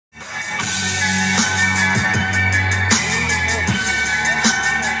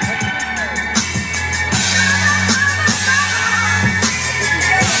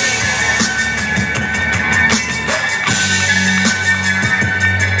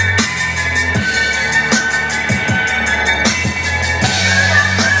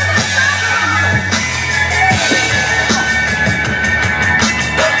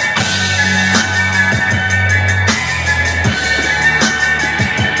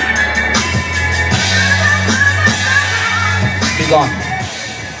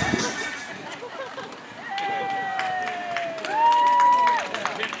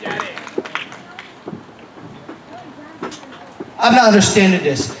I'm not understanding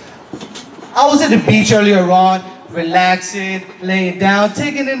this. I was at the beach earlier on, relaxing, laying down,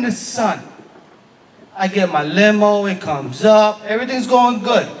 taking in the sun. I get my limo, it comes up, everything's going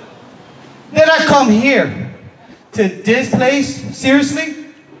good. Then I come here to this place, seriously?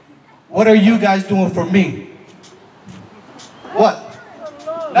 What are you guys doing for me? What?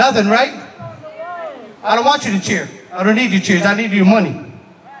 Nothing, right? I don't want you to cheer. I don't need your cheers, I need your money.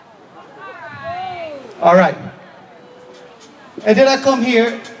 All right. And then I come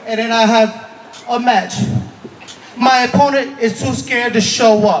here, and then I have a match. My opponent is too scared to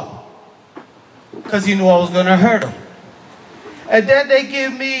show up because he knew I was going to hurt him. And then they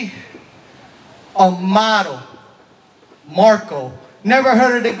give me a model, Marco. Never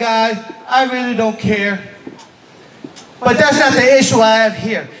heard of the guy. I really don't care. But that's not the issue I have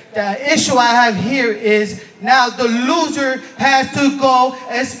here. The issue I have here is now the loser has to go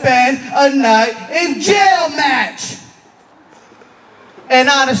and spend a night in jail match. And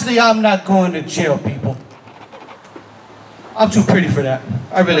honestly, I'm not going to jail, people. I'm too pretty for that.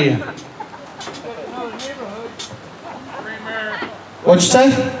 I really am. What'd you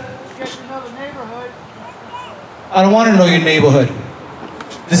say? I don't want to know your neighborhood.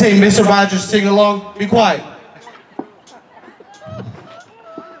 This ain't Mr. Rogers sing along. Be quiet.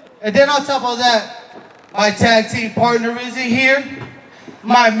 And then on top of that, my tag team partner isn't here.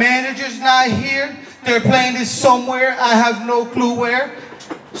 My manager's not here. They're playing this somewhere. I have no clue where.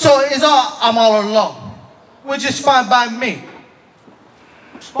 So I'm all alone, which is fine by me.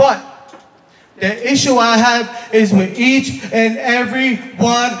 But the issue I have is with each and every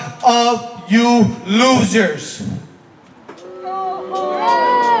one of you losers.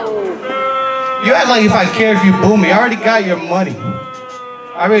 You act like if I care if you boo me. I already got your money.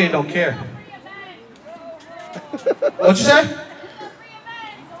 I really don't care. What'd you say?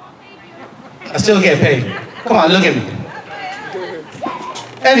 I still get paid. Come on, look at me.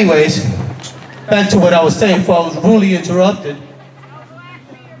 Anyways, back to what I was saying before I was rudely interrupted.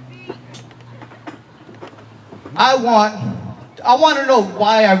 I want to know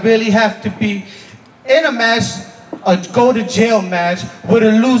why I really have to be in a match, a go to jail match with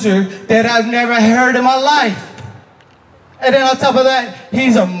a loser that I've never heard in my life. And then on top of that,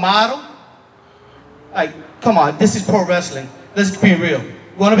 he's a model. Like, come on, this is pro wrestling. Let's be real.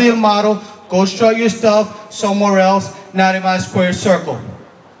 You want to be a model, go strut your stuff somewhere else, not in my square circle.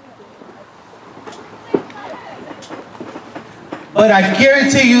 But I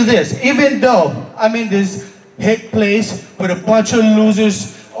guarantee you this, even though I'm in this hick place with a bunch of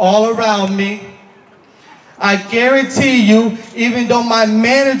losers all around me, I guarantee you, even though my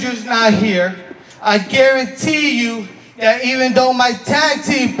manager's not here, I guarantee you that even though my tag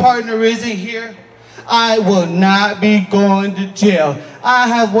team partner isn't here, I will not be going to jail. I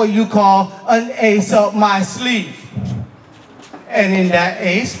have what you call an ace up my sleeve. And in that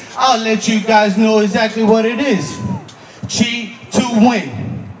ace, I'll let you guys know exactly what it is. Cheat to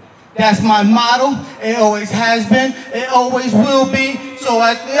win. That's my motto. It always has been. It always will be. So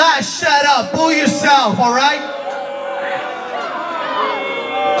shut up. Boo yourself, all right?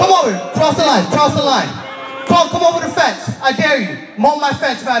 Come over. Cross the line. Cross the line. Come over the fence. I dare you. Mow my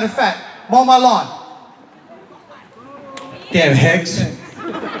fence, matter of fact. Mow my lawn. Damn hicks.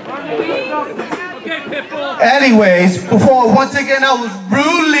 Anyways, before once again I was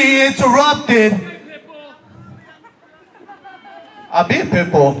rudely interrupted. I'll be a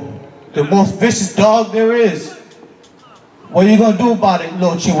pit bull. The most vicious dog there is. What are you gonna do about it,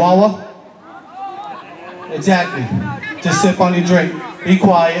 little chihuahua? Exactly. Just sip on your drink, be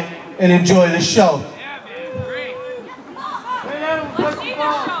quiet, and enjoy the show.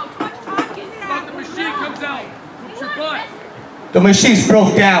 The machine's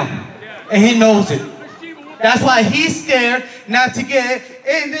broke down, and he knows it. That's why he's scared not to get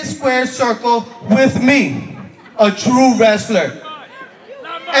in this square circle with me, a true wrestler.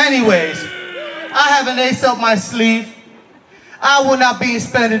 Anyways, I have an ace up my sleeve. I will not be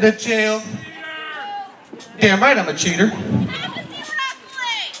suspended in jail. Damn right I'm a cheater.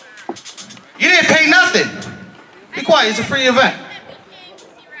 You didn't pay nothing. Be quiet, it's a free event.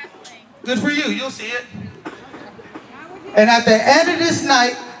 Good for you, you'll see it. And at the end of this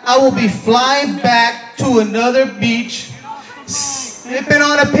night, I will be flying back to another beach, sipping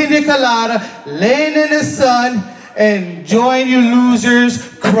on a pina colada, laying in the sun, and enjoying you losers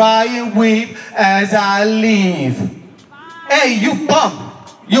cry and weep as I leave. Hey, you bum,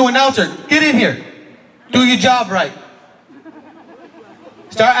 you announcer, get in here. Do your job right.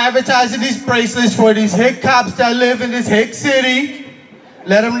 Start advertising these bracelets for these hick cops that live in this hick city.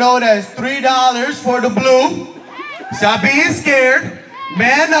 Let them know that it's $3 for the blue. Stop being scared,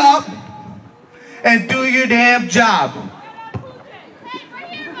 man up, and do your damn job.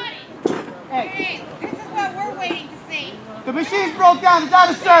 Hey, this is what we're waiting to see. The machine's broke down. It's out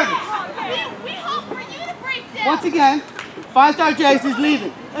of service. We hope for you to break down. Once again, 5-star Jase is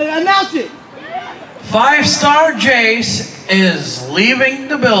leaving. Announce it. 5-star Jase is leaving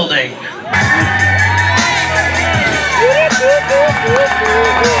the building.